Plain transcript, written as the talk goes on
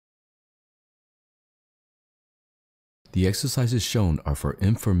The exercises shown are for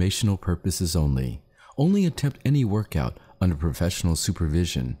informational purposes only. Only attempt any workout under professional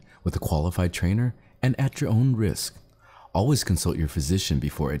supervision with a qualified trainer and at your own risk. Always consult your physician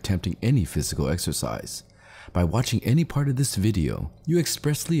before attempting any physical exercise. By watching any part of this video, you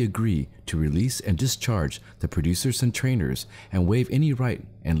expressly agree to release and discharge the producers and trainers and waive any right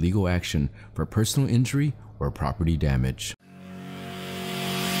and legal action for personal injury or property damage.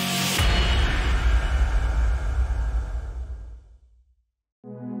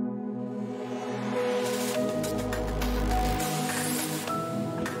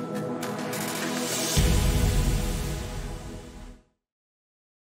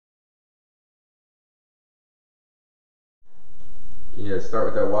 Yeah, start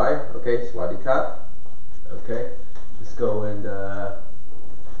with that Y. Okay, Swati Kat. Okay, let's go and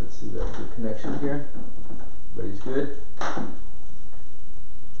let's see, we have a good connection here. Everybody's good.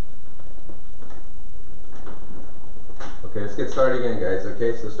 Okay, let's get started again, guys.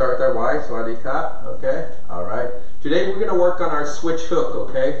 Okay, so start with our Y, Swati Kat. Okay, all right. Today we're gonna work on our switch hook.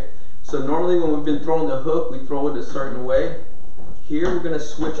 Okay, so normally when we've been throwing the hook, we throw it a certain way. Here we're going to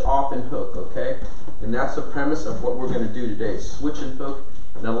switch off and hook, okay? And that's the premise of what we're going to do today. Switch and hook.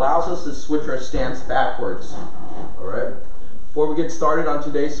 It allows us to switch our stance backwards, all right? Before we get started on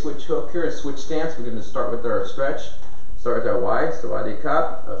today's switch hook here, a switch stance, we're going to start with our stretch. Start with our Y, Swati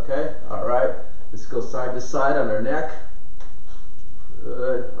Kat, okay? All right, let's go side to side on our neck.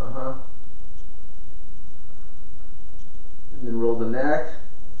 Good, And then roll the neck.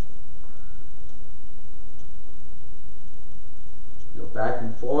 Go back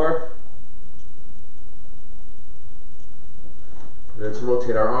and forth. Let's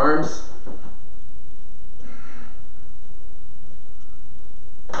rotate our arms.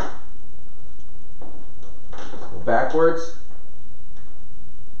 Let's go backwards.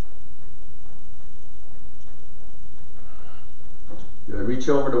 Good. Reach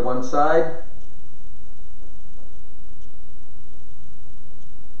over to one side.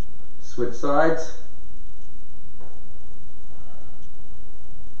 Switch sides.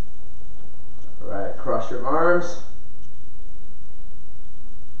 Cross your arms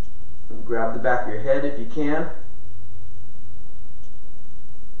and grab the back of your head if you can.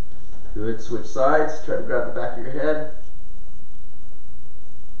 Good. Switch sides. Try to grab the back of your head.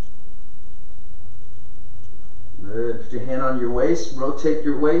 Good. Put your hand on your waist. Rotate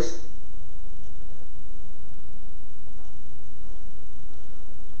your waist.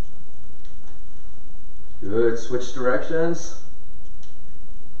 Good. Switch directions.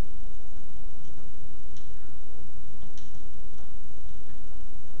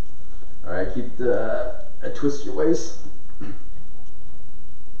 All right, keep the twist your waist.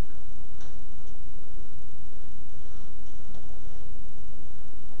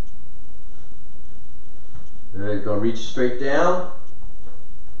 Good, go reach straight down.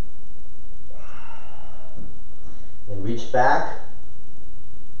 And reach back.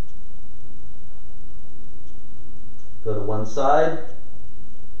 Go to one side.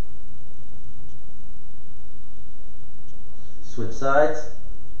 Switch sides.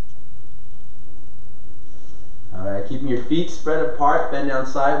 All right, keeping your feet spread apart, bend down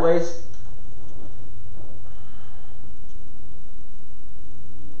sideways.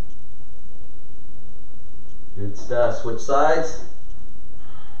 Good stuff. Switch sides.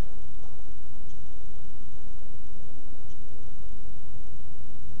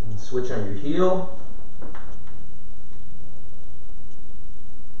 And switch on your heel.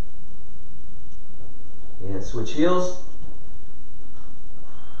 And switch heels.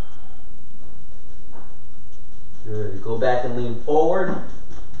 Good. Go back and lean forward.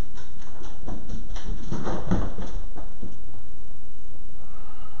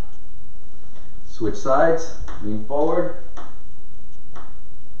 Switch sides. Lean forward.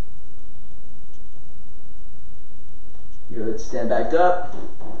 Good. Stand back up.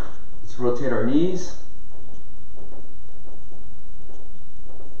 Let's rotate our knees.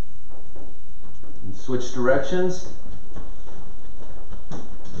 And switch directions.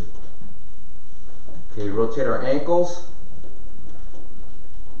 Okay, rotate our ankles.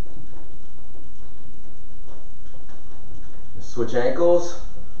 Switch ankles.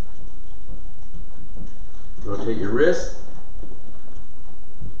 Rotate your wrist.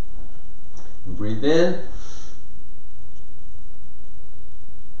 And breathe in.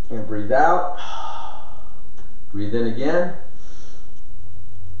 And breathe out. Breathe in again.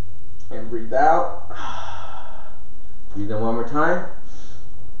 And breathe out. Breathe in one more time.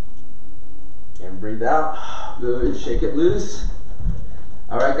 And breathe out. Good. Shake it loose.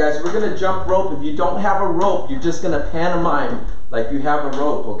 All right, guys, we're going to jump rope. If you don't have a rope, you're just going to pantomime like you have a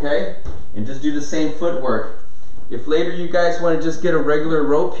rope, okay? And just do the same footwork. If later you guys want to just get a regular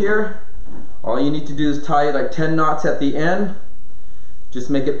rope here, all you need to do is tie like 10 knots at the end. Just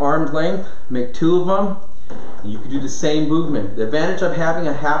make it arm's length, make 2 of them, and you can do the same movement. The advantage of having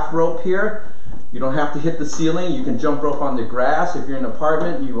a half rope here, you don't have to hit the ceiling. You can jump rope on the grass. If you're in an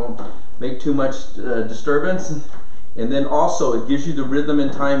apartment, you won't make too much disturbance. And then also, it gives you the rhythm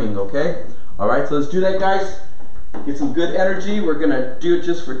and timing, okay? All right, so let's do that, guys. Get some good energy. We're gonna do it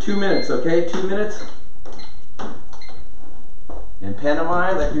just for 2 minutes, okay? 2 minutes. And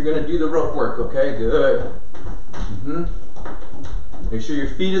pantomime like you're gonna do the rope work, okay? Good. Make sure your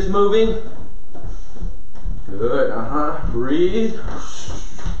feet is moving. Good, breathe.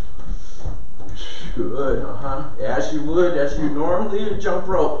 Good, as you would, as you normally would jump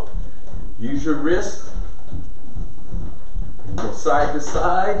rope. Use your wrist. And go side to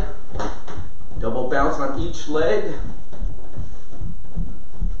side. Double bounce on each leg.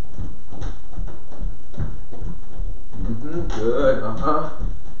 Good,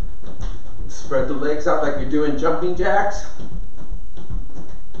 Spread the legs out like you're doing jumping jacks.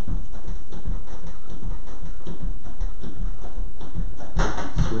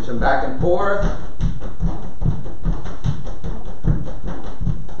 Switch them back and forth.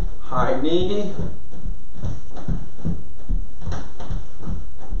 High knee.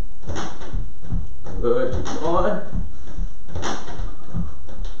 Good, keep going.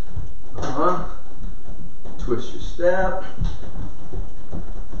 Twist your step.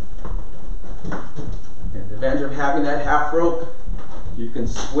 And the advantage of having that half rope, you can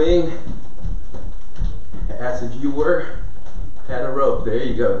swing as if you had a rope. There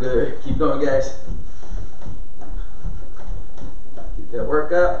you go, good. Keep going, guys. Keep that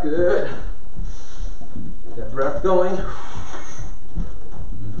work up, good. Get that breath going.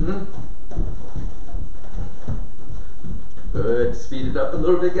 Good, speed it up a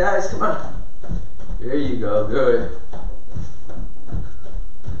little bit, guys, come on. There you go, good.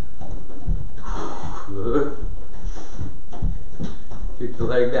 Good. Kick the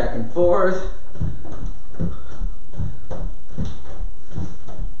leg back and forth.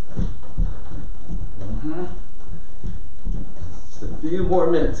 Just a few more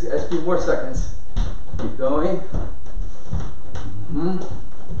minutes, guys, a few more seconds. Keep going.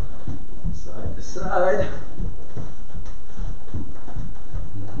 Side to side.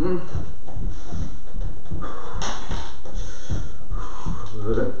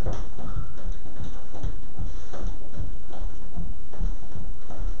 Good.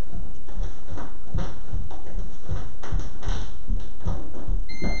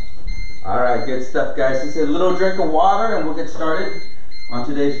 All right, good stuff, guys. Just a little drink of water and we'll get started on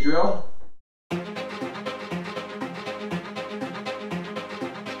today's drill.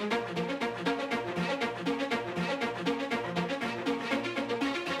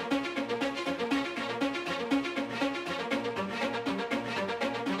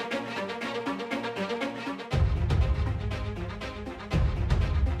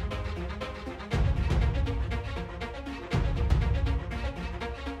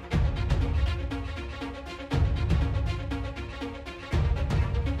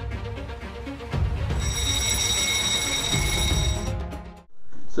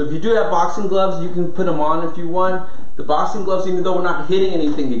 So if you do have boxing gloves, you can put them on if you want. The boxing gloves, even though we're not hitting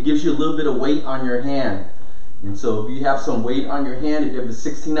anything, it gives you a little bit of weight on your hand. And so if you have some weight on your hand, if you have a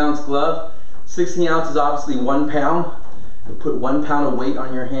 16-ounce glove, 16 ounces is obviously 1 pound. You put 1 pound of weight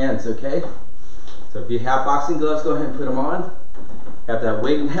on your hands, okay? So if you have boxing gloves, go ahead and put them on. Have that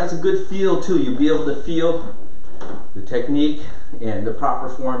weight, and it has a good feel too. You'll be able to feel the technique and the proper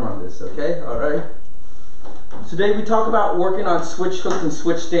form on this, okay? All right. Today we talk about working on switch hooks and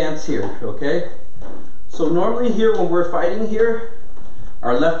switch stance here, okay? So normally here when we're fighting here,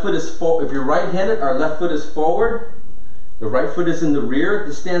 our left foot is forward. If you're right-handed, our left foot is forward. The right foot is in the rear.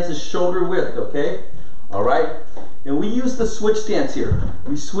 The stance is shoulder width, okay? All right? And we use the switch stance here.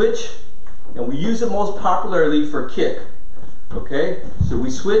 We switch, and we use it most popularly for kick, okay? So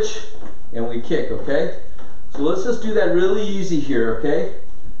we switch and we kick, okay? So let's just do that really easy here, okay?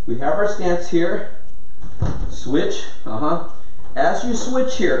 We have our stance here. Switch, As you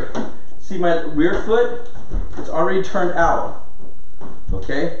switch here, see my rear foot? It's already turned out,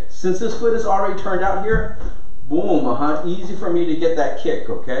 okay? Since this foot is already turned out here, boom, easy for me to get that kick,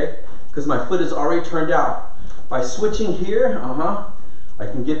 okay? Because my foot is already turned out. By switching here, I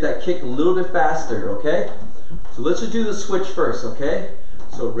can get that kick a little bit faster, okay? So let's just do the switch first, okay?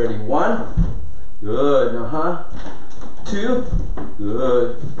 So ready, 1, good, 2,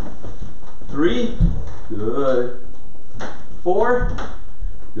 good, 3, good, 4,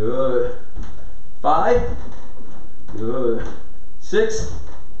 good, 5, good, 6,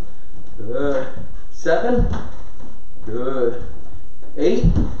 good, 7, Good. 8.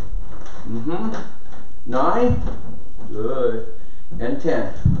 9. Good. And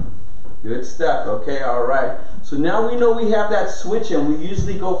 10. Good step. Okay, all right. So now we know we have that switch, and we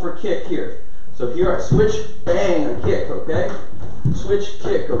usually go for kick here. So here I switch, bang, a kick, okay? Switch,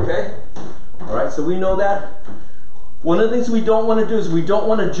 kick, okay? All right, so we know that. One of the things we don't want to do is we don't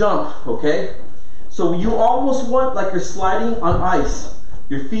want to jump, okay? So you almost want like you're sliding on ice.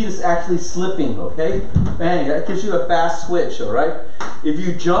 Your feet is actually slipping, okay? Bang, that gives you a fast switch, all right? If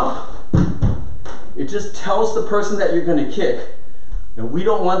you jump, it just tells the person that you're going to kick. And we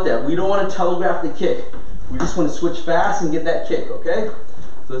don't want that. We don't want to telegraph the kick. We just want to switch fast and get that kick, okay?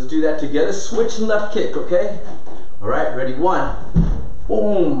 So let's do that together. Switch and left kick, okay? All right, ready? 1.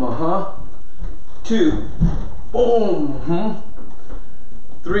 Boom, 2. Boom,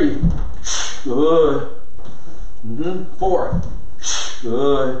 3. Good. 4.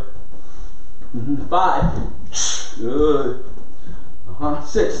 Good. 5. Good.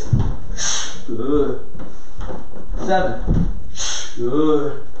 6. Good. 7.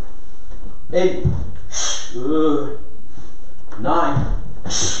 Good. 8. Good. 9.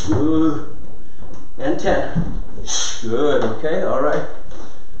 Good. And 10. Good. Okay, all right.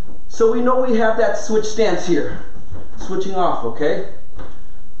 So we know we have that switch stance here. Switching off, okay?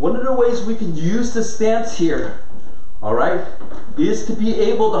 One of the ways we can use the stance here, all right, is to be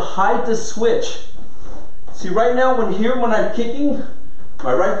able to hide the switch. See, right now when I'm kicking,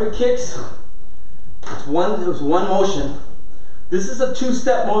 my right foot kicks, it's one motion. This is a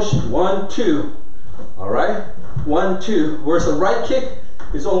 2-step motion. 1, 2. All right? 1, 2. Whereas a right kick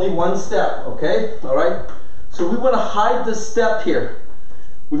is only 1 step, okay? All right? So we want to hide this step here.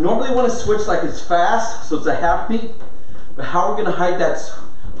 We normally want to switch like it's fast, so it's a half beat. But how are we going to hide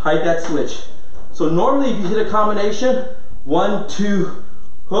that switch? So normally if you hit a combination, 1, 2,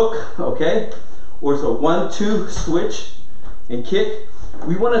 hook, okay? Or it's a 1, 2 switch and kick.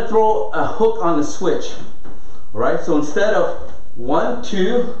 We want to throw a hook on the switch. All right? So instead of 1,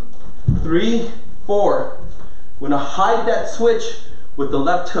 2, 3, 4, we're going to hide that switch with the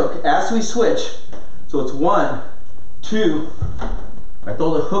left hook as we switch. So it's 1, 2. I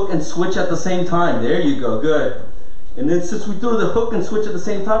throw the hook and switch at the same time. There you go, good. And then since we threw the hook and switch at the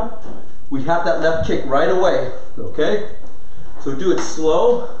same time, we have that left kick right away, okay? So do it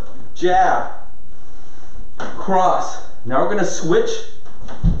slow, jab, cross. Now we're gonna switch,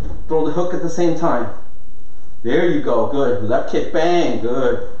 throw the hook at the same time. There you go, good. Left kick, bang,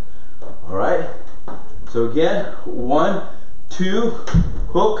 good. All right, so again, 1, 2,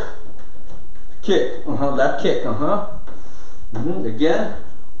 hook, kick, left kick, Again,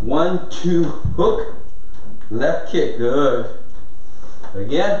 1, 2, hook, left kick, good.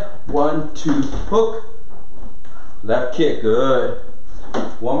 Again, 1, 2, hook, left kick, good.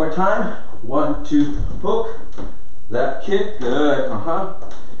 One more time, 1, 2, hook, left kick, good,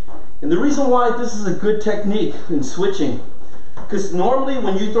 And the reason why this is a good technique in switching, because normally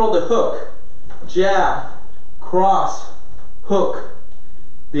when you throw the hook, jab, cross, hook,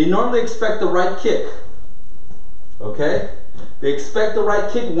 they normally expect the right kick, okay? They expect the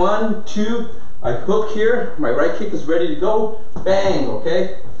right kick, 1, 2, I hook here, my right kick is ready to go, bang,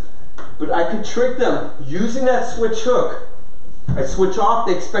 okay? But I could trick them using that switch hook. I switch off,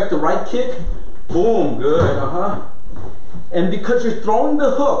 they expect the right kick, boom, good, And because you're throwing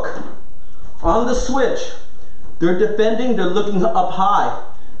the hook on the switch, they're defending, they're looking up high.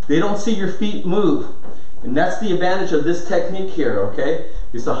 They don't see your feet move. And that's the advantage of this technique here, okay?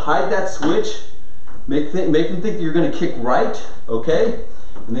 Is to hide that switch, make them think you're gonna kick right, okay?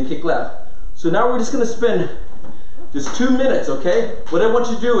 And then kick left. So now we're just gonna spend just 2 minutes, okay? What I want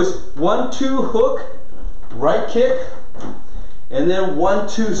you to do is 1, 2, hook, right kick, and then 1,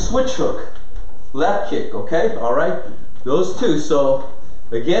 2, switch hook, left kick, okay? All right, those 2. So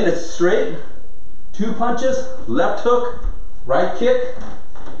again, it's straight, 2 punches, left hook, right kick,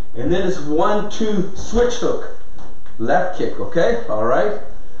 and then it's 1, 2, switch hook, left kick, okay? All right,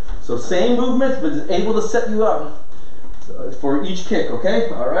 so same movements, but it's able to set you up for each kick, okay?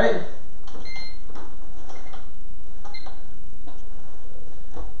 All right.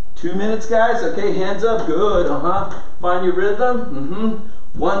 2 minutes, guys. Okay, hands up. Good. Find your rhythm.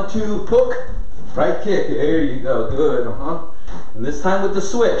 1, 2, hook, right kick. There you go. Good. And this time with the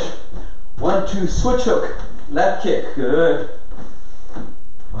switch. 1, 2, switch hook, left kick. Good.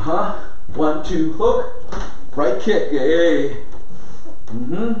 1, 2, hook, right kick. Hey.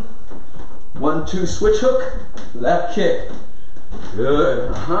 1, 2, switch hook, left kick.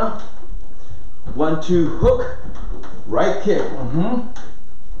 Good. 1, 2, hook, right kick.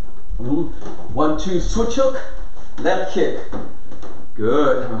 1, 2, switch hook, left kick.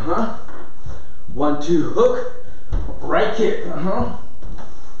 Good. 1, 2, hook, right kick,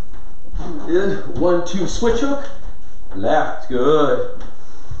 Good, 1, 2, switch hook, left, good.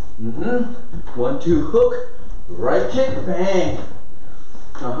 1, 2, hook, right kick, bang.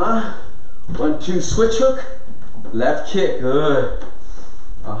 1, 2, switch hook, left kick, good.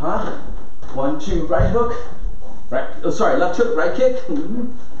 1, 2, right hook, left hook, right kick.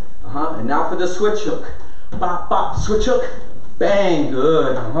 And now for the switch hook. Bop, bop, switch hook, bang,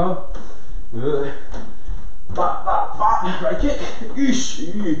 good. Good. Bop, bop, bop, right kick,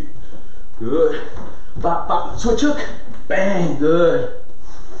 eesh, good. Bop, bop, switch hook, bang, good.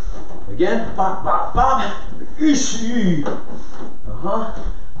 Again, bop, bop, bop, eesh,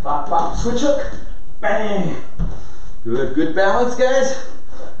 bop, bop, switch hook, bang. Good, good balance, guys.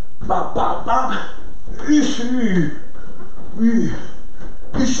 Bop, bop, bop, eesh, eesh,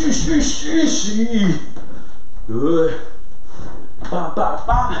 eesh, eesh, good. Bop, bop,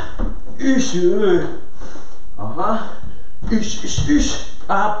 bop, eesh, ish, ish, ish,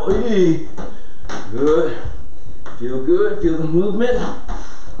 up, good. Feel good, feel the movement.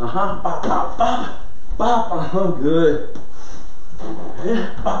 Bop, bop, bop, bop, good.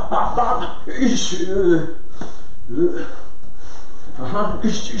 Bop, bop, bop, ish, good.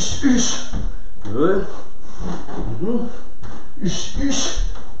 Ish, ish, ish, good. Ish, ish,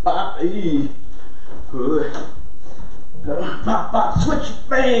 bop, good. Bop, bop, switch,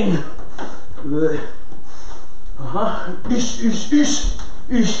 bang, good. Ish, ish, ish,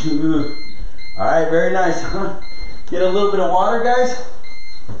 ish, good. All right, very nice, Get a little bit of water, guys.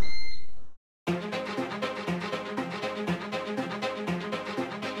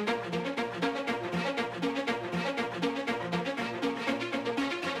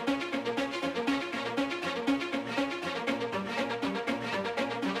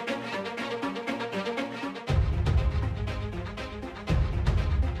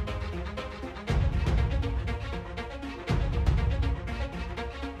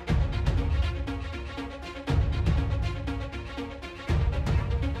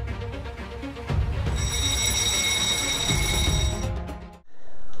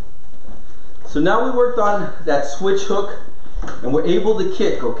 So now we worked on that switch hook and we're able to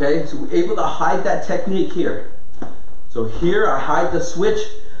kick, okay? So we're able to hide that technique here. So here I hide the switch,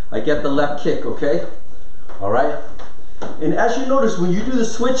 I get the left kick, okay? All right? And as you notice, when you do the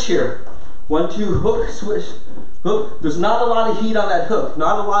switch here, 1, 2, hook, switch, hook, there's not a lot of heat on that hook,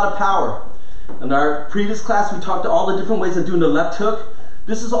 not a lot of power. In our previous class, we talked all the different ways of doing the left hook.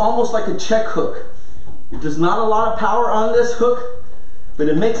 This is almost like a check hook. There's not a lot of power on this hook, but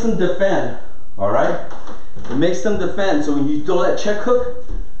it makes them defend. All right, it makes them defend. So when you throw that check hook,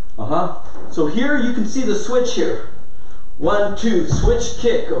 so here you can see the switch here. 1, 2, switch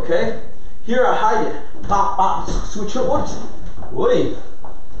kick, okay? Here I hide it. Pop, pop, switch hook, whoops. Wait.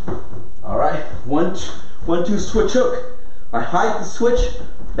 All right, 1, 2, switch hook. I hide the switch,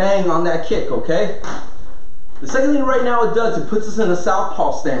 bang on that kick, okay? The second thing right now it does, it puts us in a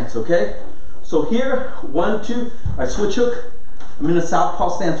southpaw stance, okay? So here, 1, 2, I switch hook. I'm in a southpaw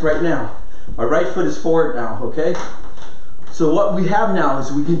stance right now. My right foot is forward now, okay? So what we have now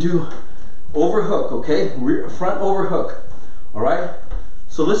is we can do overhook, okay? Front overhook, all right?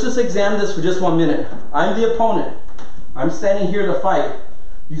 So let's just examine this for just 1 minute. I'm the opponent. I'm standing here to fight.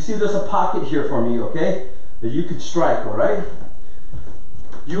 You see there's a pocket here for me, okay? That you could strike, all right?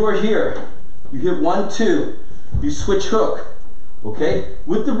 You are here. You hit 1, 2. You switch hook, okay?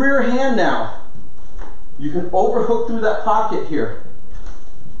 With the rear hand now, you can overhook through that pocket here.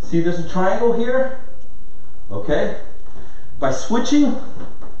 See, there's a triangle here, okay? By switching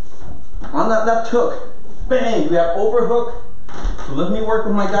on that left hook, bang, we have overhook. So let me work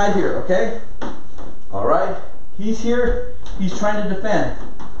with my guy here, okay? All right, he's here, he's trying to defend.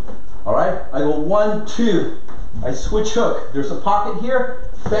 All right, I go 1, 2, I switch hook. There's a pocket here,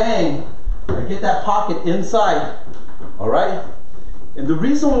 bang, I get that pocket inside, all right? And the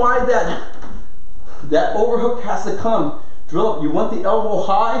reason why that overhook has to come, drill up, you want the elbow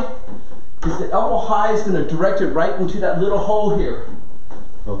high, because the elbow high is going to direct it right into that little hole here,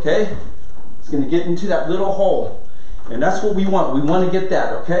 okay? It's going to get into that little hole, and that's what we want. We want to get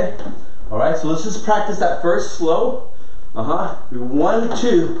that, okay? All right, so let's just practice that first, slow. 1,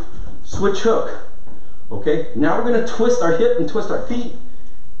 2, switch hook, okay? Now we're going to twist our hip and twist our feet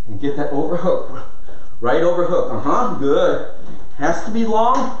and get that overhook, right overhook, good. Has to be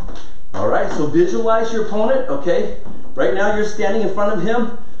long, all right? So visualize your opponent, okay? Right now you're standing in front of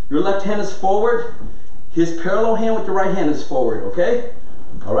him, your left hand is forward, his parallel hand with the right hand is forward, okay?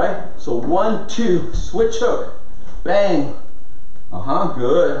 All right, so 1, 2, switch hook, bang,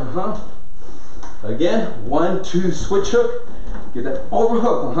 good, Again, 1, 2, switch hook, get that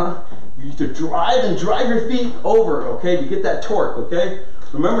overhook, You need to drive and drive your feet over, okay, to get that torque, okay?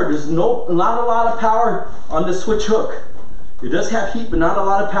 Remember, there's not a lot of power on the switch hook. It does have heat, but not a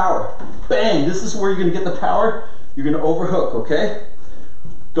lot of power. Bang, this is where you're gonna get the power. You're gonna overhook, okay?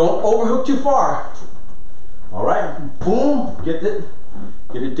 Don't overhook too far. All right, boom, get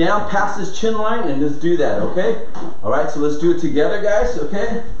it down past this chin line and just do that, okay? All right, so let's do it together, guys,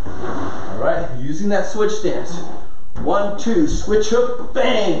 okay? All right, using that switch stance. 1, 2, switch hook,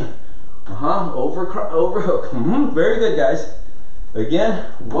 bang. Overhook. Very good, guys. Again,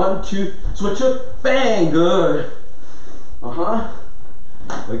 1, 2, switch hook, bang, good.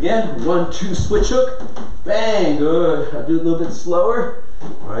 Again, 1, 2, switch hook, bang, good. I'll do it a little bit slower.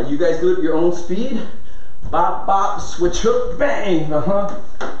 All right, you guys do it at your own speed. Bop, bop, switch hook, bang,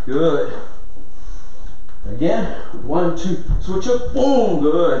 good. Again, 1, 2, switch hook, boom,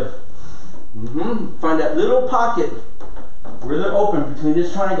 good. Find that little pocket where they're open between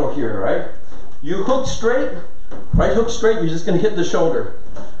this triangle here, right? You hook straight, right hook straight, you're just gonna hit the shoulder.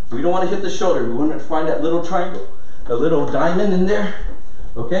 We don't wanna hit the shoulder. We wanna find that little triangle, a little diamond in there.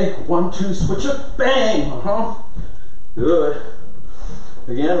 Okay, 1, 2, switch hook, bang, good.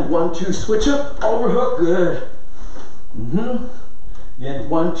 Again, 1, 2, switch hook, overhook, good. Again,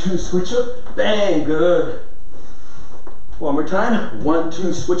 1, 2, switch hook, bang, good. One more time, 1,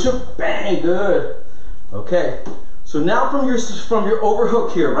 2, switch hook, bang, good. Okay, so now from your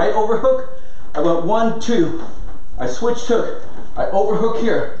overhook here, right overhook, I went 1, 2, I switched hook, I overhook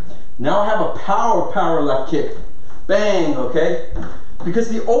here. Now I have a power left kick, bang, okay? Because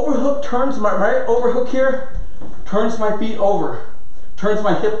the overhook turns my right overhook here, turns my feet over, turns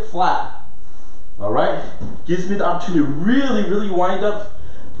my hip flat. All right, gives me the opportunity to really wind up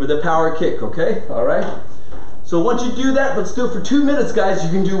for the power kick. Okay, all right. So once you do that, let's do it for 2 minutes, guys.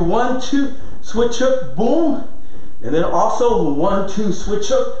 You can do 1, 2, switch hook, boom, and then also 1, 2, switch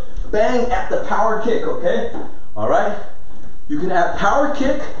hook, bang at the power kick. Okay, all right. You can add power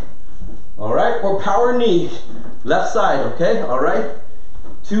kick, all right, or power knee, left side. Okay, all right.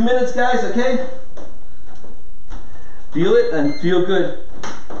 2 minutes, guys. Okay. Feel it and feel good.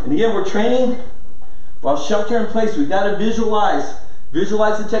 And again, we're training while shelter in place. We've got to visualize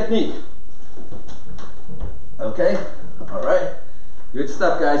the technique. Okay, all right. Good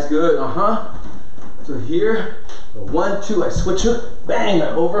stuff, guys, good, So here, 1, 2, I switch hook, bang,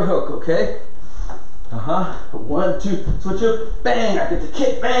 I overhook, okay? 1, 2, switch hook, bang, I get the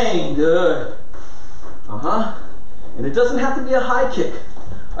kick, bang, good. And it doesn't have to be a high kick.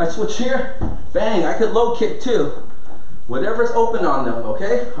 I switch here, bang, I could low kick too. Whatever's open on them,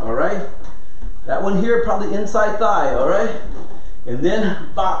 okay? All right. That one here, probably inside thigh, all right? And then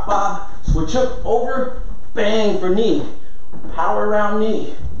bop, bop, switch hook, over, bang for knee. Power around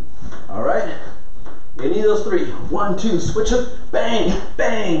knee, all right? Any of those 3. 1, 2, switch hook, bang,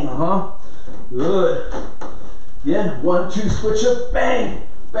 bang, good. Again, 1, 2, switch hook, bang,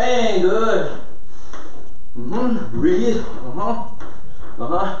 bang, good. Breathe, bop,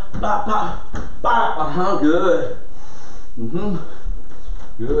 bop, bop, good.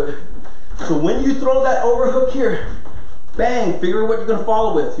 Good. So when you throw that overhook here, bang, figure what you're gonna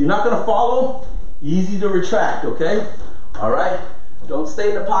follow with. You're not gonna follow, easy to retract, okay? All right, don't stay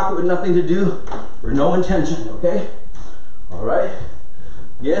in the pocket with nothing to do or no intention, okay? All right,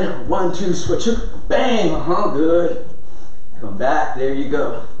 again, 1, 2, switch hook, bang, good. Come back, there you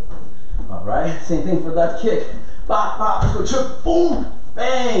go. All right, same thing for left kick. Bop, bop, switch hook, boom,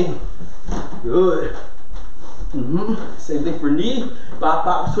 bang, good. Same thing for knee. Bop,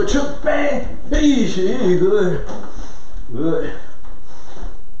 bop, switch hook, bang, easy, good, good.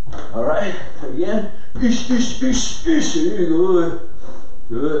 All right, again, ish, good,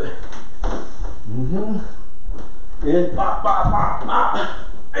 good. And bop, bop, bop, bop,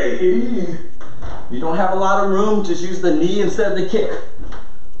 hey. You don't have a lot of room, just use the knee instead of the kick,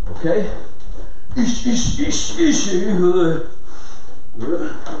 okay? Ish, good, good.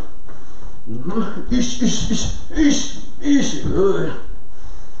 Ish, good.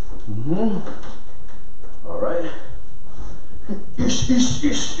 All right. Ish,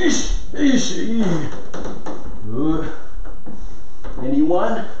 good.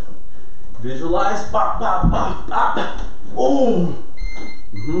 Anyone? Visualize, bop, bop, bop, bop, boom.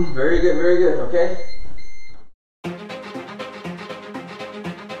 Very good, okay?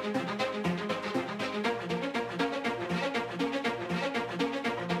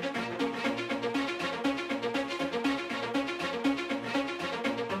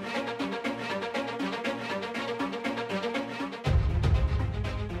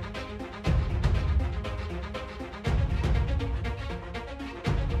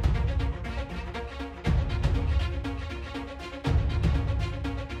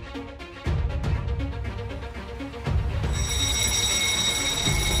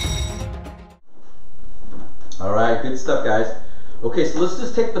 right, good stuff, guys. Okay, so let's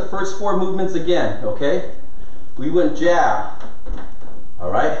just take the first 4 movements again, okay? We went jab, all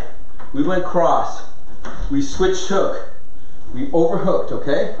right? We went cross, we switched hook, we overhooked,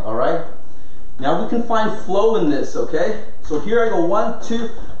 okay? All right? Now we can find flow in this, okay? So here I go 1, 2,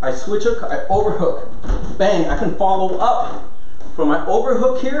 I switch hook, I overhook, bang. I can follow up from my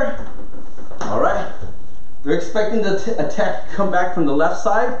overhook here, all right? They're expecting the attack to come back from the left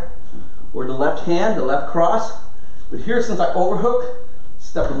side or the left hand, the left cross. But here, since I overhook,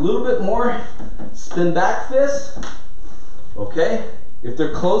 step a little bit more, spin back fist, okay? If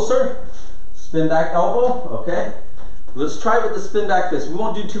they're closer, spin back elbow, okay? Let's try with the spin back fist. We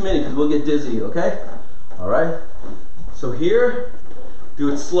won't do too many because we'll get dizzy, okay? All right? So here, do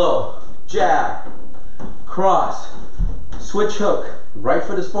it slow. Jab, cross, switch hook. Right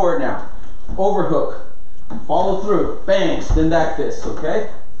foot is forward now. Overhook, follow through, bang, spin back fist, okay?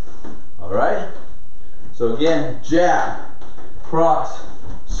 All right? So again, jab, cross,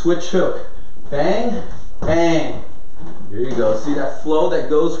 switch hook, bang, bang. There you go. See that flow that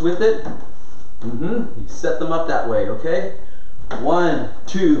goes with it? You set them up that way, okay? 1,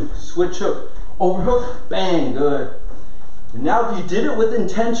 2, switch hook, overhook, bang, good. And now if you did it with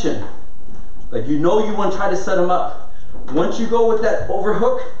intention, like you know you want to try to set them up, once you go with that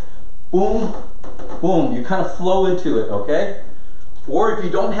overhook, boom, boom, you kind of flow into it, okay? Or if you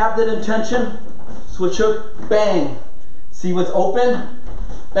don't have that intention, switch hook, bang. See what's open?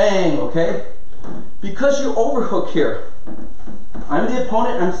 Bang, okay? Because you overhook here, I'm the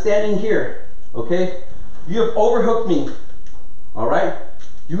opponent, I'm standing here, okay? You have overhooked me, all right?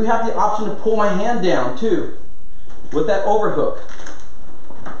 You have the option to pull my hand down too, with that overhook.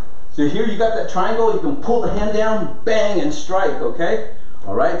 So here you got that triangle, you can pull the hand down, bang, and strike, okay?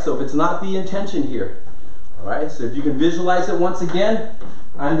 All right, so if it's not the intention here, all right? So if you can visualize it once again,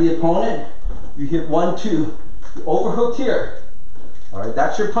 I'm the opponent, you hit 1, 2, you overhooked here, all right?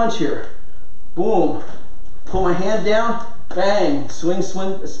 That's your punch here. Boom, pull my hand down, bang, swing,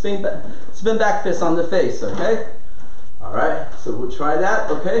 swing, spin back fist on the face, okay? All right, so we'll try that,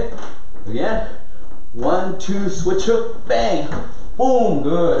 okay? Again, 1, 2, switch hook, bang, boom,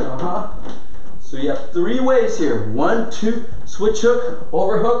 good, So you have 3 ways here. 1, 2, switch hook,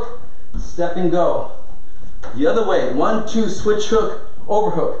 overhook, step and go. The other way, 1, 2, switch hook,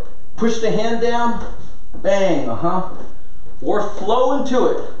 overhook. Push the hand down, bang, Or flow into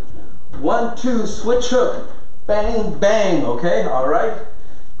it. 1, 2, switch hook, bang, bang, okay, all right?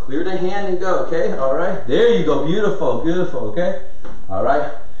 Clear the hand and go, okay, all right? There you go, beautiful, beautiful, okay? All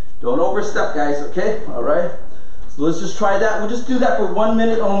right, don't overstep, guys, okay, all right? So let's just try that. We'll just do that for 1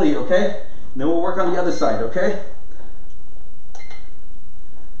 minute only, okay? And then we'll work on the other side, okay?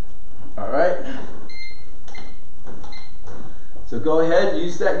 All right. So go ahead,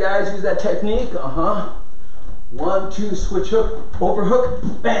 use that, guys, use that technique, 1, 2, switch hook, overhook,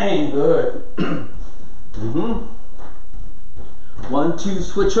 bang, good. 1, 2,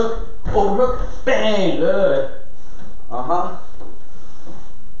 switch hook, overhook, bang, good.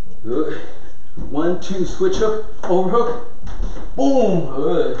 Good. 1, 2, switch hook, overhook, boom,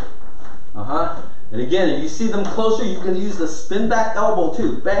 good. And again, if you see them closer, you can use the spin back elbow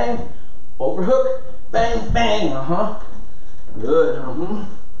too. Bang, overhook, bang, bang, Good,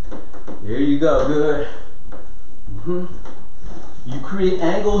 There you go, good. You create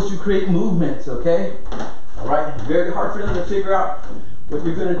angles, you create movements, okay? All right, very hard for them to figure out what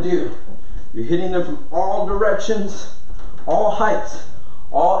you're gonna do. You're hitting them from all directions, all heights,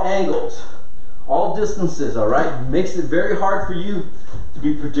 all angles, all distances, all right? Makes it very hard for you to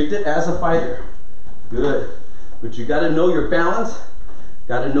be predicted as a fighter. Good, but you gotta know your balance,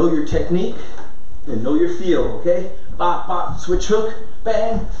 gotta know your technique, and know your feel, okay? Bop, bop, switch hook,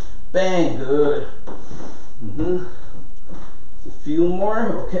 bang, bang, good. A few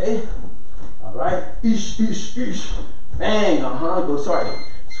more, okay? All right, ish, ish, ish, bang, go, sorry.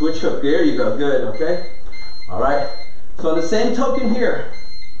 Switch hook, there you go, good, okay? All right, so on the same token here,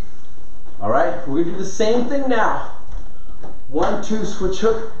 all right, we're gonna do the same thing now. 1, 2, switch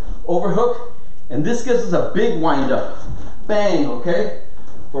hook, overhook, and this gives us a big wind up. Bang, okay?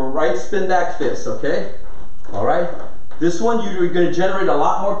 For right spin back fist, okay? All right, this one you're gonna generate a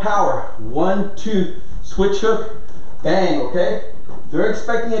lot more power. 1, 2, switch hook, bang, okay? They're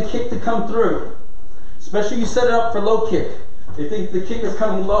expecting a kick to come through. Especially you set it up for low kick. They think the kick is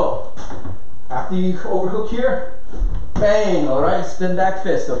coming low. After you overhook here, bang, all right, spin back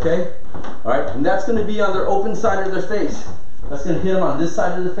fist, okay? All right, and that's gonna be on their open side of their face. That's gonna hit them on this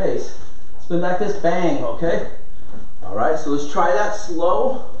side of the face. Spin back fist, bang, okay? All right, so let's try that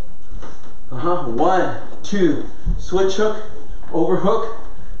slow. 1, 2, switch hook, overhook,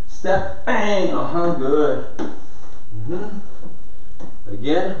 step, bang, good.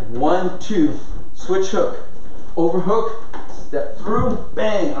 Again, 1, 2, switch hook, over hook, step through,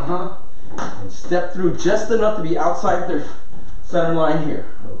 bang, and step through just enough to be outside the center line here,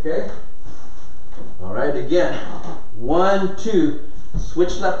 okay? All right, again, 1, 2,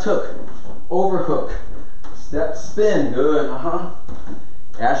 switch left hook, over hook, step, spin, good,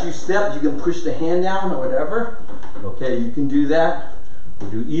 As you step, you can push the hand down or whatever. Okay, you can do that. We'll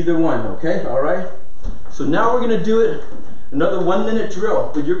do either one, okay? All right? So now we're gonna do it, another 1 minute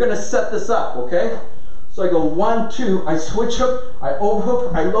drill, but you're gonna set this up, okay? So I go 1, 2, I switch hook, I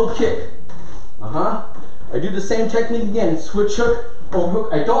overhook, I low kick. I do the same technique again, switch hook,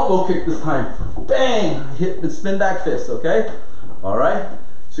 overhook, I don't low kick this time. Bang, hit the spin back fist, okay? All right?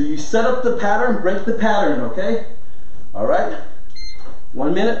 So you set up the pattern, break the pattern, okay? All right?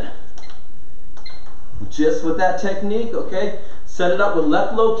 1 minute, just with that technique, okay? Set it up with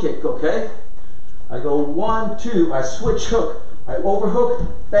left low kick, okay? I go 1, 2, I switch hook, I overhook,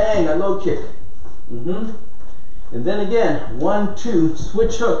 bang, I low kick. And then again, 1, 2,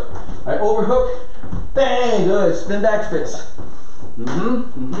 switch hook, I overhook, bang, good, spin back fist.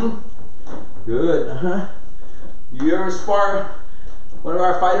 Good, You ever spar one of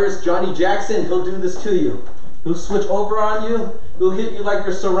our fighters, Johnny Jackson, he'll do this to you. He'll switch over on you, he'll hit you like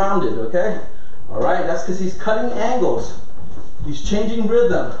you're surrounded, okay? All right, that's because he's cutting angles. He's changing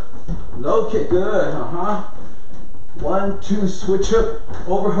rhythm. Low kick, good, 1, 2, switch hook,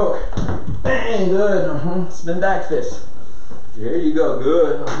 over hook. Bang, good, spin back fist. There you go,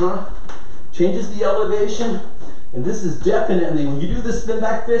 good, Changes the elevation, and this is definitely, when you do the spin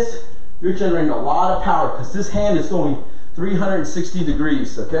back fist, you're generating a lot of power because this hand is going 360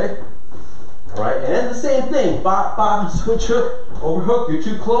 degrees, okay? All right, and the same thing, bop, bop, switch hook, over hook, you're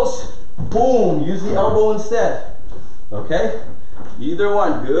too close, boom, use the elbow instead, okay? Either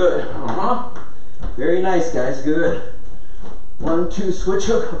one, good, Very nice, guys, good. 1, 2, switch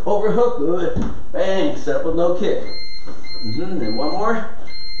hook, over hook, good. Bang, set up a low kick. And one more.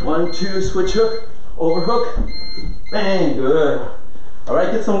 1, 2, switch hook, over hook, bang, good. All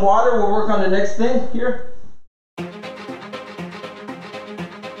right, get some water, we'll work on the next thing here.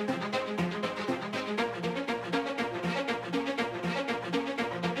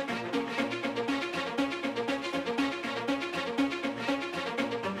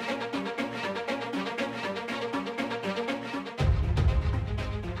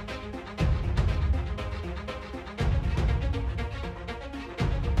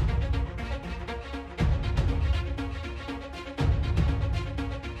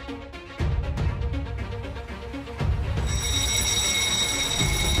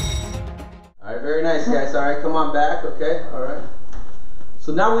 Very nice, guys. All right, come on back, okay? All right.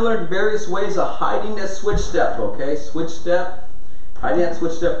 So now we learned various ways of hiding that switch step, okay? Switch step, hiding that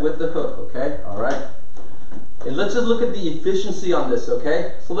switch step with the hook, okay? All right. And let's just look at the efficiency on this,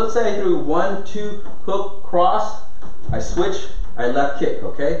 okay? So let's say I do 1, 2, hook, cross, I switch, I left kick,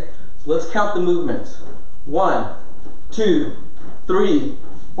 okay? So let's count the movements. 1, 2, 3,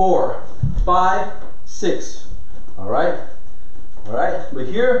 4, 5, 6. All right. All right, but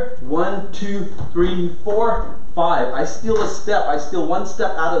here, 1, 2, 3, 4, 5. I steal a step. I steal one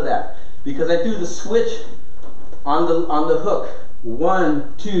step out of that because I do the switch on the hook.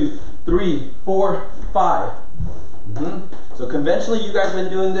 1, 2, 3, 4, 5. So conventionally, you guys have been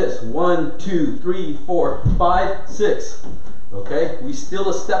doing this. 1, 2, 3, 4, 5, 6. Okay, we steal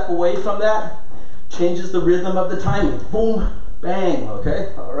a step away from that. Changes the rhythm of the timing. Boom, bang.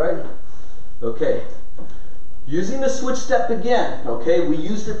 Okay, all right. Okay. Using the switch step again, okay, we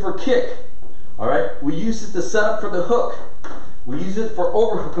used it for kick, all right? We used it to set up for the hook. We use it for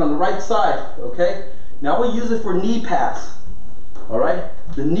overhook on the right side, okay? Now we use it for knee pass, all right?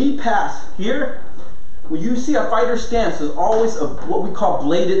 The knee pass here, when you see a fighter stance, there's always what we call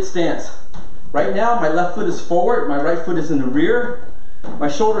bladed stance. Right now, my left foot is forward, my right foot is in the rear. My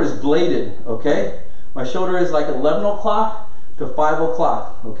shoulder is bladed, okay? My shoulder is like 11 o'clock to 5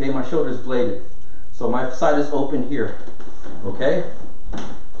 o'clock, okay? My shoulder is bladed. So my side is open here, okay?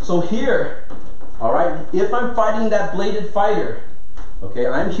 So here, all right, if I'm fighting that bladed fighter, okay,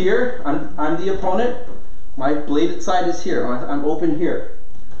 I'm here, I'm the opponent, my bladed side is here, I'm open here,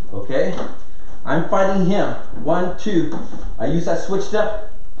 okay? I'm fighting him, 1, 2, I use that switch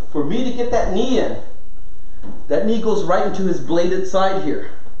step. For me to get that knee in, that knee goes right into his bladed side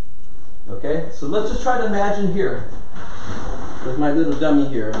here, okay? So let's just try to imagine here, with my little dummy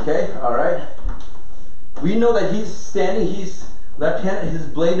here, okay, all right? We know that he's standing, he's left-handed, his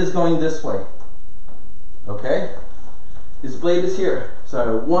blade is going this way. Okay? His blade is here.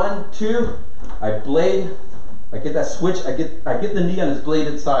 So 1, 2, I blade, I get that switch, I get the knee on his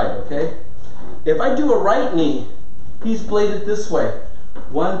bladed side, okay? If I do a right knee, he's bladed this way.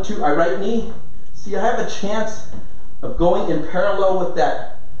 1, 2, I right knee. See, I have a chance of going in parallel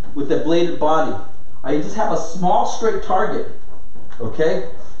with the bladed body. I just have a small straight target, okay?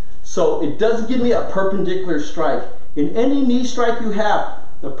 So it doesn't give me a perpendicular strike. In any knee strike you have,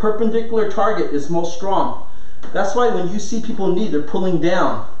 the perpendicular target is most strong. That's why when you see people knee, they're pulling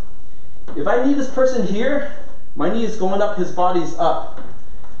down. If I knee this person here, my knee is going up, his body's up.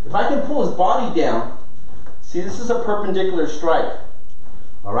 If I can pull his body down, see, this is a perpendicular strike,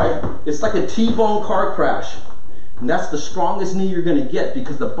 all right? It's like a T-bone car crash. And that's the strongest knee you're gonna get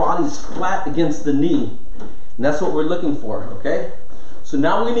because the body's flat against the knee. And that's what we're looking for, okay? So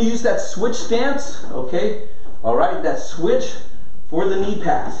now we're gonna use that switch stance, okay? All right, that switch for the knee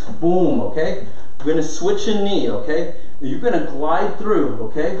pass. Boom, okay? We're gonna switch a knee, okay? And you're gonna glide through,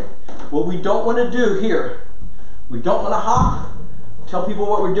 okay? What we don't wanna do here, we don't wanna hop. Tell people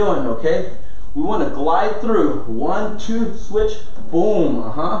what we're doing, okay? We wanna glide through. 1, 2, switch, boom,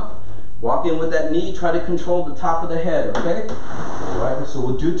 Walk in with that knee, try to control the top of the head, okay? All right, so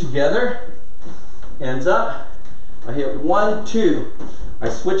we'll do it together. Hands up. I hit 1, 2. I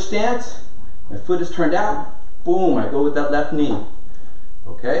switch stance. My foot is turned out. Boom, I go with that left knee.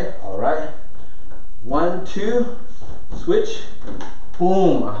 Okay, all right. 1, 2, switch.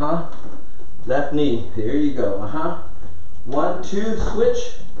 Boom, Left knee, there you go, 1, 2,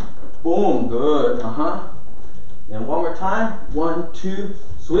 switch. Boom, good, And one more time. 1, 2,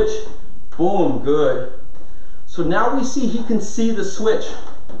 switch. Boom, good. So now we see he can see the switch.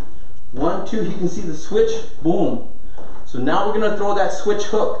 1, 2, he can see the switch. Boom. So now we're gonna throw that switch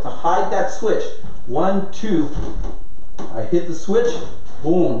hook to hide that switch. 1, 2. I hit the switch.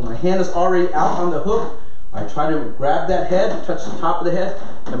 Boom. My hand is already out on the hook. I try to grab that head, touch the top of the head,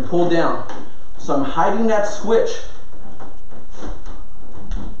 and pull down. So I'm hiding that switch.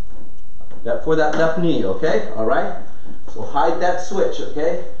 For that left knee, okay? All right? So hide that switch,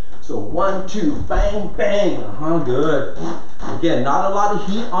 okay? So 1, 2, bang, bang. Good. Again, not a lot of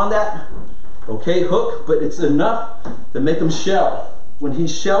heat on that, okay, hook, but it's enough to make him shell. When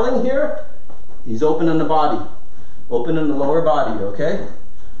he's shelling here, he's opening the body, opening the lower body, okay?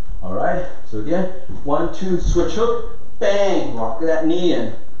 All right, so again, 1, 2, switch hook, bang, lock that knee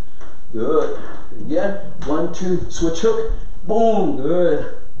in. Good. Again, 1, 2, switch hook, boom,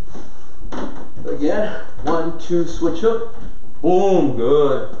 good. Again, 1, 2, switch hook, boom,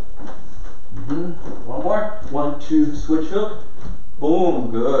 good. One more, 1, 2, switch hook, boom,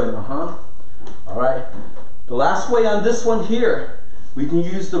 good, All right, the last way on this one here, we can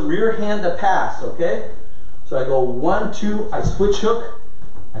use the rear hand to pass, okay? So I go 1, 2, I switch hook,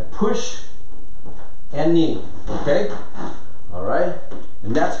 I push, and knee, okay? All right,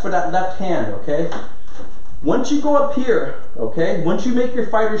 and that's for that left hand, okay? Once you go up here, okay, once you make your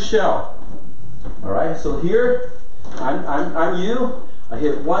fighter shell, all right, so here, I'm you, I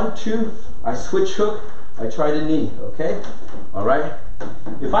hit 1, 2, I switch hook, I try to knee, okay? All right,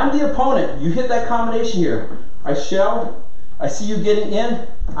 if I'm the opponent, you hit that combination here, I shell, I see you getting in,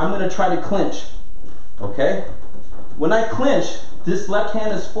 I'm gonna try to clinch, okay? When I clinch, this left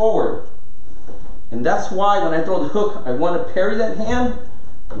hand is forward, and that's why when I throw the hook, I want to parry that hand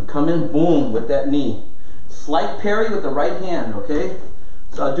and come in, boom, with that knee. Slight parry with the right hand, okay?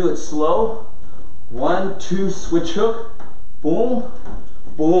 So I'll do it slow. 1, 2, switch hook, boom,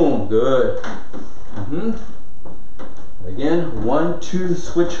 boom, good. Again, 1, 2,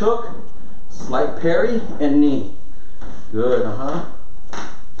 switch hook, slight parry, and knee. Good,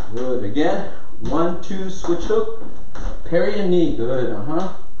 Good, again, 1, 2, switch hook, parry and knee, good,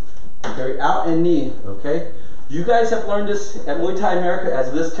 Parry out and knee, okay? You guys have learned this at Muay Thai America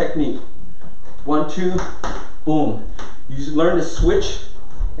as this technique. 1, 2, boom. You learn to switch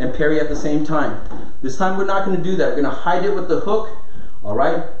and parry at the same time. This time we're not going to do that. We're going to hide it with the hook, all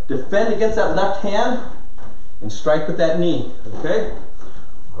right? Defend against that left hand and strike with that knee, okay?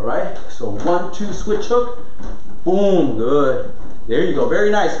 All right, so 1, 2, switch hook, boom, good. There you go,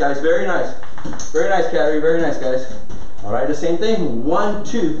 very nice guys, very nice. Very nice, Kateri, very nice guys. All right, the same thing, 1,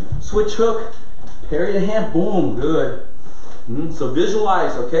 2, switch hook, parry the hand, boom, good. So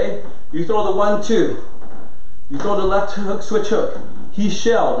visualize, okay? You throw the 1, 2, you throw the left hook, switch hook. He's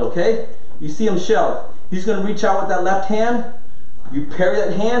shelled, okay? You see him shelled. He's gonna reach out with that left hand, you parry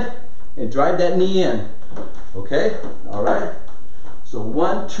that hand, and drive that knee in, okay? All right, so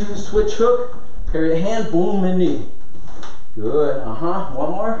 1, 2, switch hook, parry the hand, boom, and knee. Good,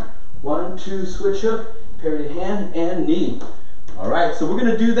 one more. 1, 2, switch hook, parry the hand, and knee. All right, so we're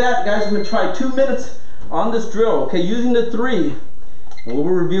gonna do that, guys. We're gonna try 2 minutes on this drill, okay, using the 3. And we'll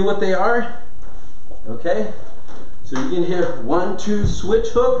review what they are, okay? So you can hit 1, 2, switch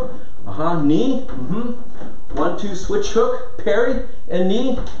hook, knee, 1, 2, switch hook, parry, and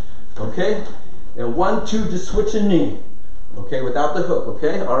knee. Okay? And 1, 2, just switch and knee. Okay, without the hook,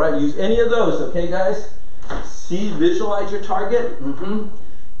 okay? All right, use any of those, okay, guys? See, visualize your target.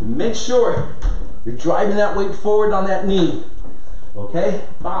 Make sure you're driving that weight forward on that knee. Okay?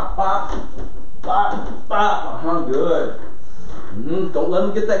 Bop, bop, bop, bop. Good. Don't let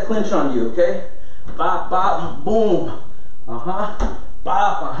them get that clinch on you, okay? Bop, bop, boom.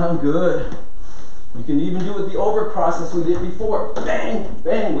 Bop, good. You can even do it with the overcross as we did before. Bang,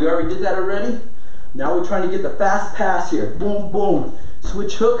 bang. We already did that already. Now we're trying to get the fast pass here. Boom, boom.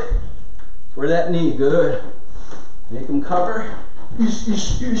 Switch hook for that knee. Good. Make them cover. Ish,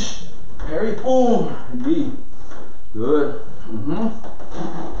 ish, ish. Parry, boom. Knee. Good.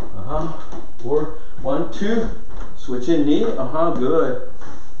 Or 1, 2. Switch in knee. Good.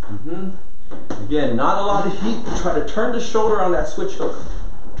 Again, not a lot of heat. Try to turn the shoulder on that switch hook.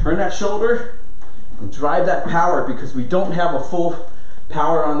 Turn that shoulder and drive that power because we don't have a full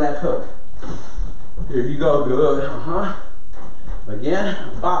power on that hook. Here you go, good. Again,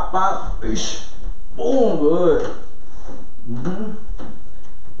 bop, bop, ish, boom, good.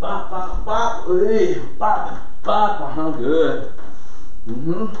 Bop, bop, bop, bop, bop, good.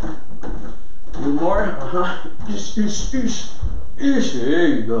 Two more, ish, ish, ish, ish, there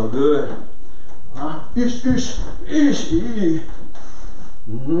you go, good. Ish, ish, ish, ish.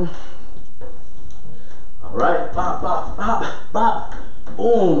 All right, bop, bop, bop, bop,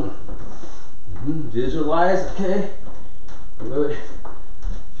 boom. Visualize, okay? Good.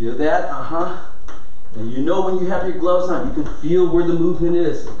 Feel that, And you know when you have your gloves on, you can feel where the movement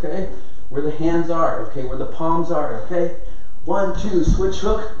is, okay? Where the hands are, okay? Where the palms are, okay? 1, 2, switch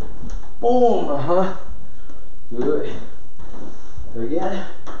hook, boom, Good. Again,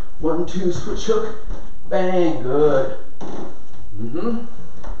 1, 2, switch hook, bang, good.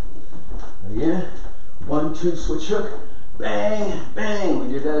 Again, 1, 2, switch hook, bang, bang. We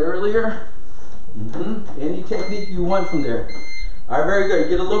did that earlier. Any technique you want from there. All right, very good.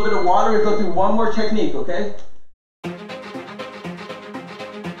 Get a little bit of water and go through one more technique, okay?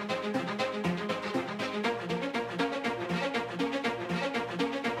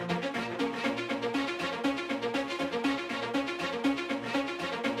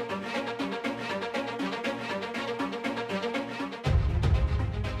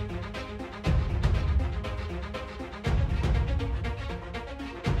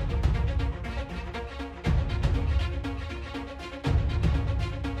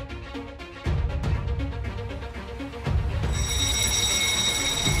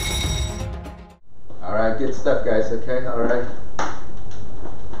 Alright, good stuff, guys, okay? Alright.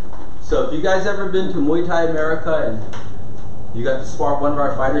 So if you guys ever been to Muay Thai America and you got to spar one of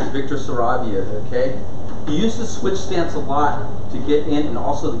our fighters, Victor Saravia, okay? He uses switch stance a lot to get in and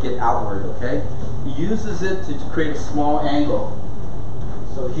also to get outward, okay? He uses it to create a small angle.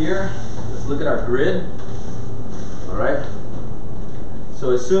 So here, let's look at our grid. Alright.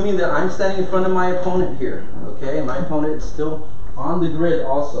 So assuming that I'm standing in front of my opponent here, okay? And my opponent is still on the grid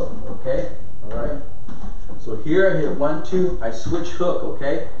also, okay? Alright. So here I hit 1, 2, I switch hook,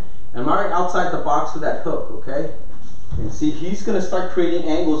 okay? And I'm already outside the box with that hook, okay? You can see he's going to start creating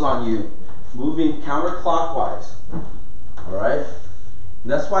angles on you, moving counterclockwise, alright?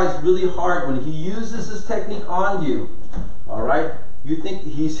 And that's why it's really hard when he uses this technique on you, alright? You think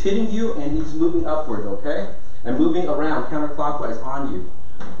he's hitting you and he's moving upward, okay? And moving around counterclockwise on you,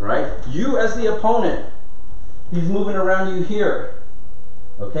 alright? You as the opponent, he's moving around you here.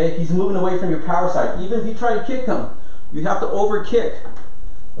 Okay, he's moving away from your power side. Even if you try to kick him, you have to over kick.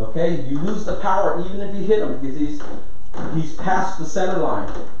 Okay, you lose the power even if you hit him because he's past the center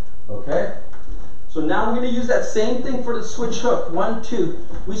line. Okay, so now we're going to use that same thing for the switch hook. 1, 2,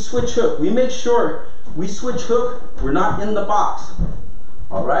 we switch hook. We make sure we switch hook, we're not in the box.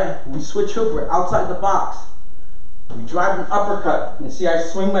 All right, we switch hook, we're outside the box. We drive an uppercut. And see, I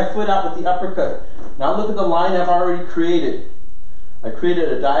swing my foot out with the uppercut. Now look at the line I've already created. I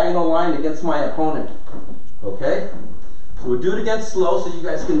created a diagonal line against my opponent, okay? So we'll do it again slow so you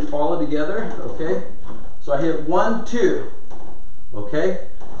guys can follow together, okay? So I hit 1, 2, okay?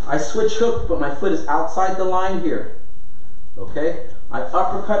 I switch hook, but my foot is outside the line here, okay? I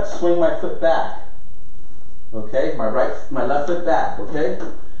uppercut, swing my foot back, okay? My left foot back, okay?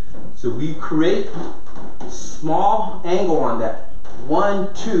 So we create small angle on that.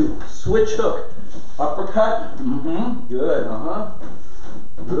 1, 2, switch hook. Uppercut, good,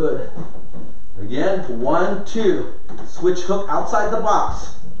 good. Again, 1, 2, switch hook outside the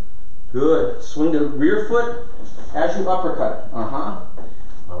box. Good, swing the rear foot as you uppercut,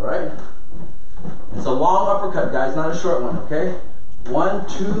 all right. It's a long uppercut, guys, not a short one, okay? 1,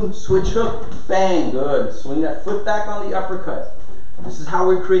 2, switch hook, bang, good. Swing that foot back on the uppercut. This is how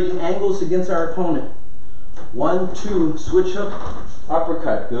we're creating angles against our opponent. 1, 2, switch hook,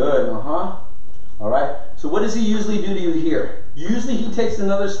 uppercut, good, All right, so what does he usually do to you here? Usually he takes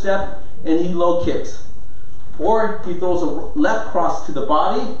another step and he low kicks. Or he throws a left cross to the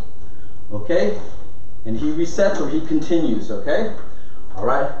body, okay? And he resets or he continues, okay? All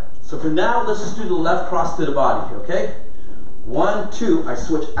right, so for now, let's just do the left cross to the body, okay? 1, 2, I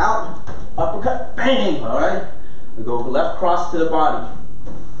switch out, uppercut, bang, all right? I go left cross to the body,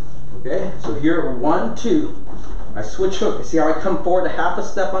 okay? So here, 1, 2, I switch hook. You see how I come forward a half a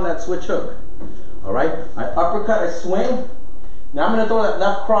step on that switch hook? All right, I uppercut, I swing. Now I'm gonna throw that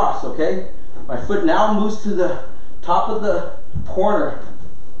left cross, okay? My foot now moves to the top of the corner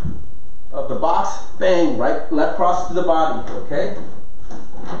of the box, bang, right, left cross to the body, okay?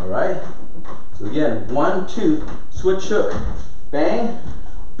 All right, so again, 1, 2, switch hook, bang,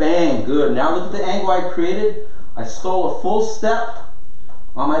 bang, good. Now look at the angle I created. I stole a full step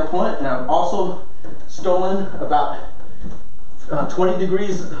on my opponent, and I've also stolen about 20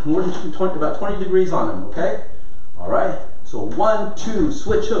 degrees, more than 20, about 20 degrees on him, okay? All right, so 1, 2,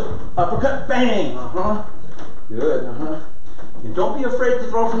 switch hook, uppercut, bang, good, And don't be afraid to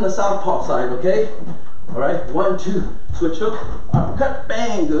throw from the southpaw side, okay? All right, 1, 2, switch hook, uppercut,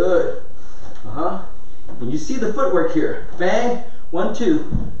 bang, good, And you see the footwork here, bang, 1, 2,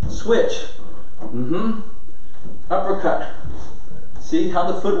 switch, uppercut. See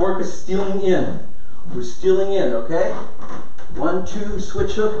how the footwork is stealing in? We're stealing in, okay? 1, 2,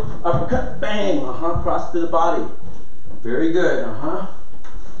 switch hook, uppercut, bang, cross to the body. Very good,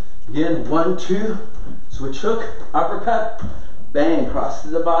 Again, 1, 2, switch hook, uppercut, bang, cross to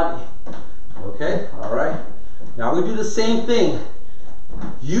the body. Okay, all right. Now we do the same thing.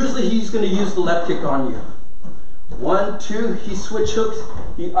 Usually he's gonna use the left kick on you. 1, 2, he switch hooks,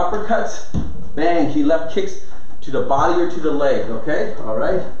 he uppercuts, bang, he left kicks to the body or to the leg, okay? All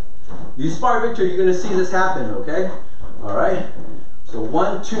right. You spar Victor, you're gonna see this happen, okay? All right. So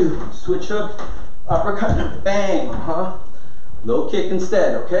 1, 2, switch hook, uppercut, bang, low kick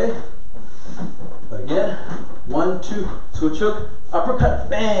instead, okay? Again, 1, 2, switch hook, uppercut,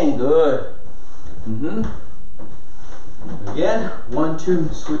 bang, good. Again, 1, 2,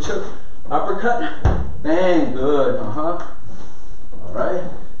 switch hook, uppercut, bang, good, All right.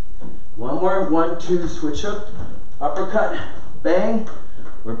 One more, 1, 2, switch hook, uppercut, bang,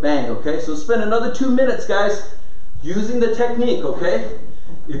 or bang, okay? So spend another 2 minutes, guys, using the technique, okay?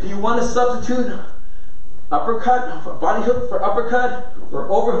 If you want to substitute uppercut, body hook for uppercut, or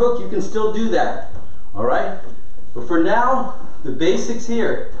overhook, you can still do that, all right? But for now, the basics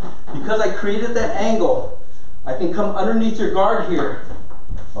here, because I created that angle, I can come underneath your guard here,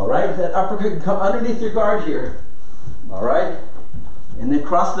 all right? That uppercut can come underneath your guard here, all right? And then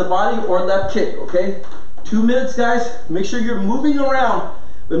cross the body or left kick, okay? 2 minutes, guys. Make sure you're moving around,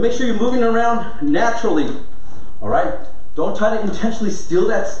 but make sure you're moving around naturally, all right? Don't try to intentionally steal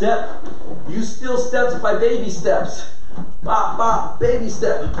that step. You steal steps by baby steps. Bop, bop, baby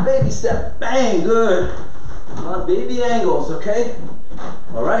step, bang, good. On baby angles, okay?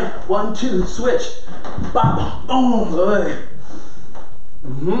 All right, 1, 2, switch. Bop, boom, good.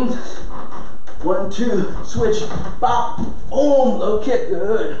 1, 2, switch, bop, boom, low kick,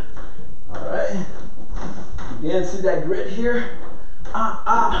 good. All right. Again, see that grit here?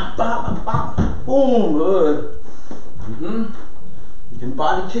 Bop, bop, boom, good. You can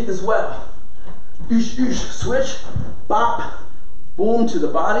body kick as well. Oosh, oosh, switch, bop, boom to the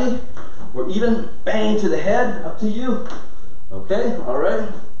body, or even bang to the head, up to you. Okay, all right.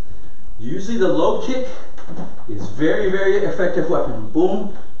 Usually the low kick is very, very effective weapon.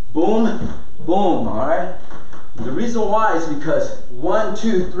 Boom, boom, boom, all right? And the reason why is because 1,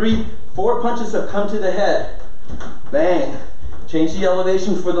 2, 3, 4 punches have come to the head. Bang. Change the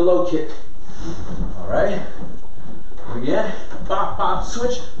elevation for the low kick. All right? Again, bop, bop,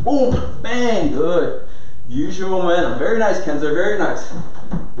 switch, boom, bang, good. Use your momentum. Very nice, Kenza, very nice.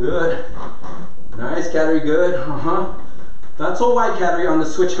 Good. Nice, Kateri, good. Not so wide, Kateri, on the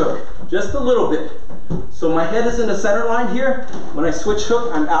switch hook. Just a little bit. So my head is in the center line here. When I switch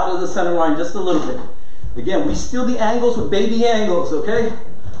hook, I'm out of the center line just a little bit. Again, we steal the angles with baby angles, okay?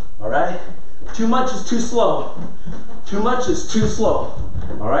 All right? Too much is too slow. Too much is too slow.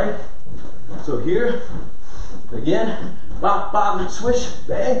 All right? So here, again, bop, bop, switch,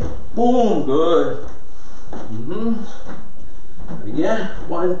 bang, boom, good. Again,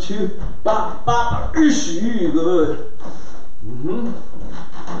 1, 2, bop, bop, good.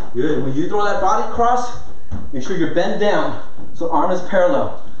 Good. When you throw that body cross, make sure you're bent down so arm is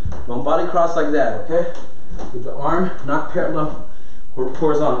parallel. Don't body cross like that, okay? With the arm not parallel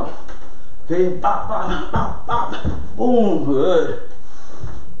horizontal. Okay, bop, bop, bop, bop. Boom, good.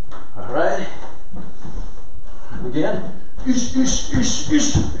 All right. Again. Ish, ish, ish,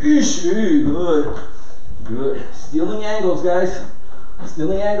 ish, ish. Good. Good. Stealing angles, guys.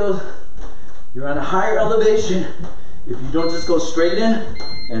 Stealing angles. You're on a higher elevation if you don't just go straight in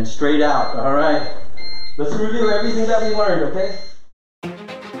and straight out. All right. Let's review everything that we learned, okay?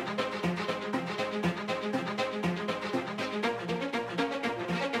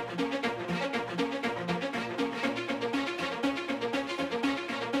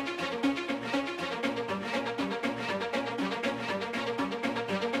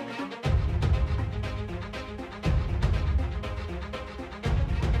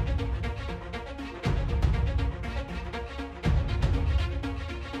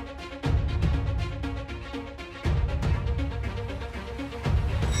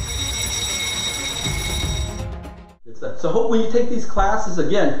 So hope when you take these classes,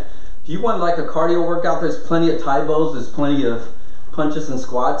 again, if you want like a cardio workout, there's plenty of Tae Bos, there's plenty of punches and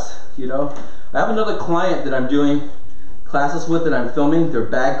squats, you know. I have another client that I'm doing classes with that I'm filming. They're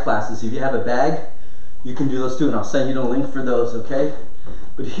bag classes. If you have a bag, you can do those too, and I'll send you the link for those, okay?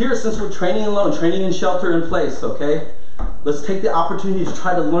 But here, since we're training alone, training in shelter in place, okay? Let's take the opportunity to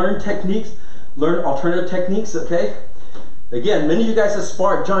try to learn techniques, learn alternative techniques, okay? Again, many of you guys have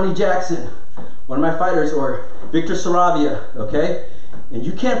sparred Johnny Jackson, one of my fighters, or Victor Saravia, okay? And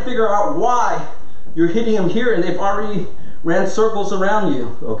you can't figure out why you're hitting him here and they've already ran circles around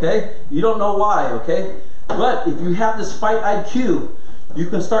you, okay? You don't know why, okay? But if you have this fight IQ, you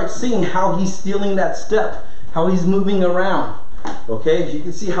can start seeing how he's stealing that step, how he's moving around, okay? You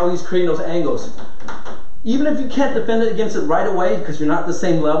can see how he's creating those angles. Even if you can't defend it against it right away because you're not the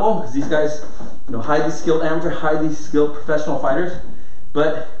same level, because these guys, you know, highly skilled amateur, highly skilled professional fighters,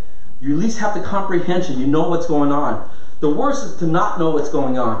 but you at least have the comprehension, you know what's going on. The worst is to not know what's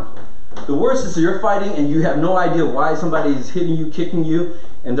going on. The worst is you're fighting and you have no idea why somebody is hitting you, kicking you,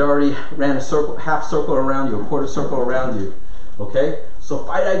 and they already ran a circle, half circle around you, a quarter circle around you, okay? So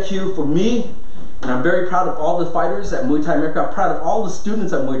fight IQ for me, and I'm very proud of all the fighters at Muay Thai America. I'm proud of all the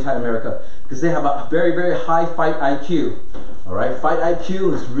students at Muay Thai America because they have a very, very high fight IQ, all right? Fight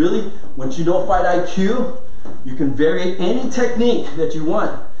IQ is really, once you know fight IQ, you can vary any technique that you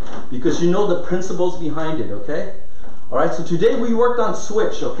want because you know the principles behind it, okay? All right, so today we worked on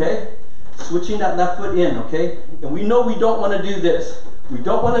switch, okay? Switching that left foot in, okay? And we know we don't want to do this. We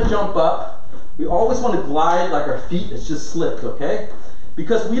don't want to jump up. We always want to glide like our feet is just slipped, okay?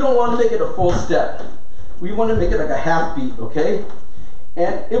 Because we don't want to make it a full step. We want to make it like a half beat, okay?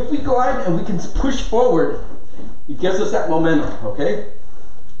 And if we glide and we can push forward, it gives us that momentum, okay?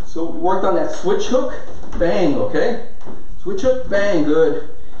 So we worked on that switch hook, bang, okay? Switch hook, bang, good.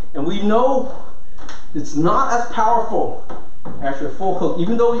 And we know it's not as powerful as your full hook,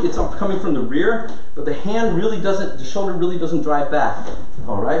 even though it's coming from the rear, but the hand really doesn't, the shoulder really doesn't drive back,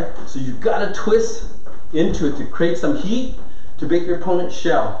 all right? So you've got to twist into it to create some heat to make your opponent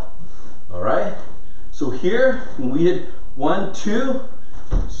shell, all right? So here, when we hit 1, 2,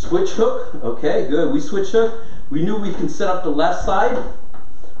 switch hook, okay, good. We switch hook. We knew we can set up the left side,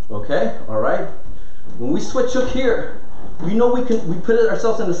 okay, all right? When we switch hook here, we know we put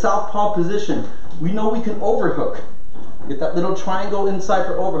ourselves in the southpaw position. We know we can overhook. Get that little triangle inside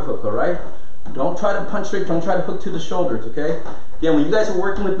for overhook, all right? Don't try to punch straight, don't try to hook to the shoulders, okay? Again, when you guys are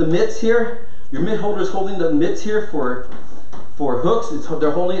working with the mitts here, your mitt holder is holding the mitts here for hooks,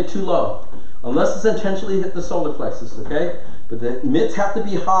 they're holding it too low. Unless it's intentionally hit the solar plexus, okay? But the mitts have to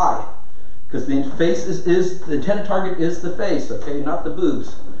be high because the face the intended target is the face, okay? Not the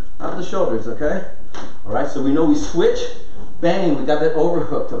boobs, not the shoulders, okay? All right, so we know we switch, bang, we got that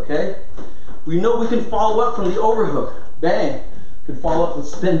overhooked, okay? We know we can follow up from the overhook, bang, can follow up with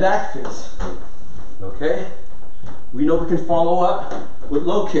spin back fist, okay? We know we can follow up with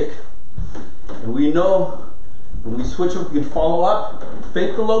low kick, and we know when we switch up, we can follow up,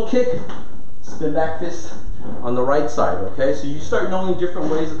 fake the low kick, spin back fist on the right side, okay? So you start knowing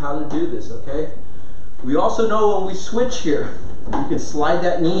different ways of how to do this, okay? We also know when we switch here, you can slide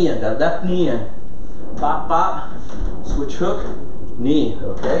that knee in, that left knee in, bop, bop, switch hook, knee,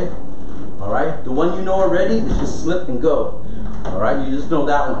 okay? All right, the one you know already is just slip and go. All right, you just know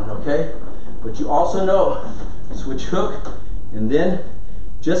that one, okay? But you also know switch hook, and then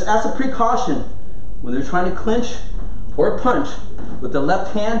just as a precaution, when they're trying to clinch or punch with the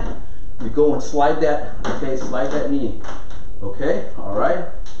left hand, you go and slide that, okay, slide that knee, okay? All right,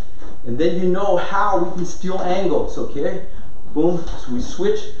 and then you know how we can steal angles, okay? Boom, so we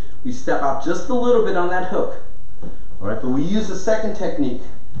switch, we step out just a little bit on that hook, all right? But we use the second technique,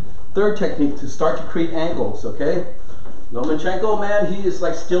 third technique to start to create angles, okay? Lomachenko, man, he is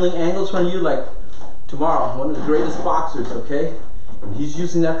like stealing angles from you like tomorrow. One of the greatest boxers, okay? And he's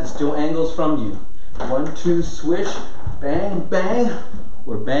using that to steal angles from you. 1, 2, switch, bang, bang,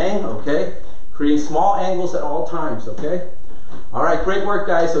 or bang, okay? Creating small angles at all times, okay? All right, great work,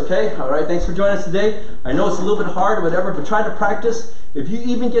 guys, okay? All right, thanks for joining us today. I know it's a little bit hard or whatever, but try to practice. If you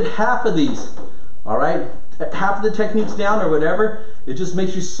even get half of these, all right, half of the techniques down or whatever, it just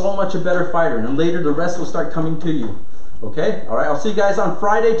makes you so much a better fighter. And then later, the rest will start coming to you, okay? All right, I'll see you guys on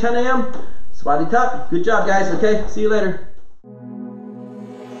Friday, 10 a.m. Swadee Cup. Good job, guys, okay? See you later.